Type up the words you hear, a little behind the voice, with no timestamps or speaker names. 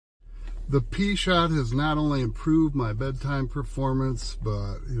The P shot has not only improved my bedtime performance,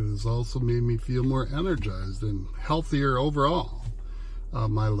 but it has also made me feel more energized and healthier overall.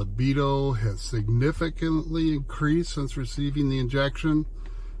 My libido has significantly increased since receiving the injection,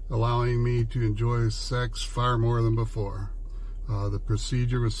 allowing me to enjoy sex far more than before. The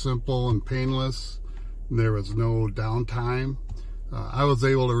procedure was simple and painless. There was no downtime. I was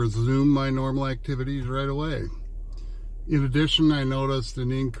able to resume my normal activities right away. In addition, I noticed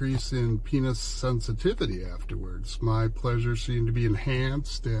an increase in penis sensitivity afterwards. My pleasure seemed to be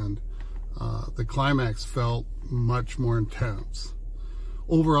enhanced, and the climax felt much more intense.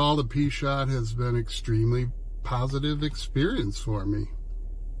 Overall, the P shot has been an extremely positive experience for me,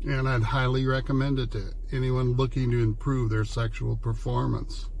 and I'd highly recommend it to anyone looking to improve their sexual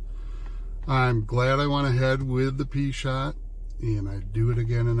performance. I'm glad I went ahead with the P shot, and I'd do it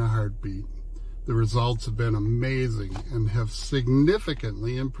again in a heartbeat. The results have been amazing and have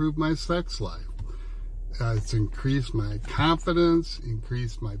significantly improved my sex life. It's increased my confidence,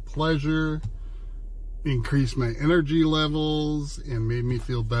 increased my pleasure, increased my energy levels, and made me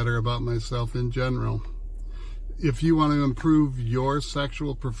feel better about myself in general. If you want to improve your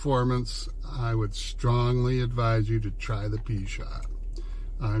sexual performance, I would strongly advise you to try the P shot.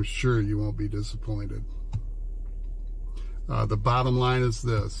 I'm sure you won't be disappointed. The bottom line is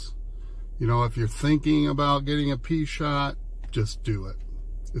this. You know, if you're thinking about getting a P shot, just do it.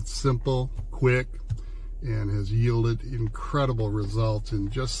 It's simple, quick, and has yielded incredible results in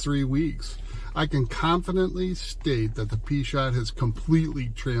just 3 weeks. I can confidently state that the P shot has completely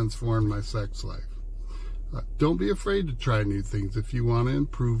transformed my sex life. Don't be afraid to try new things if you want to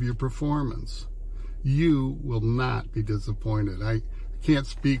improve your performance. You will not be disappointed. I can't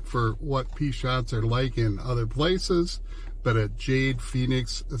speak for what P shots are like in other places, but at Jade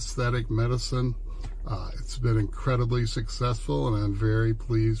Phoenix Aesthetic Medicine, it's been incredibly successful, and I'm very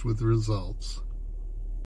pleased with the results.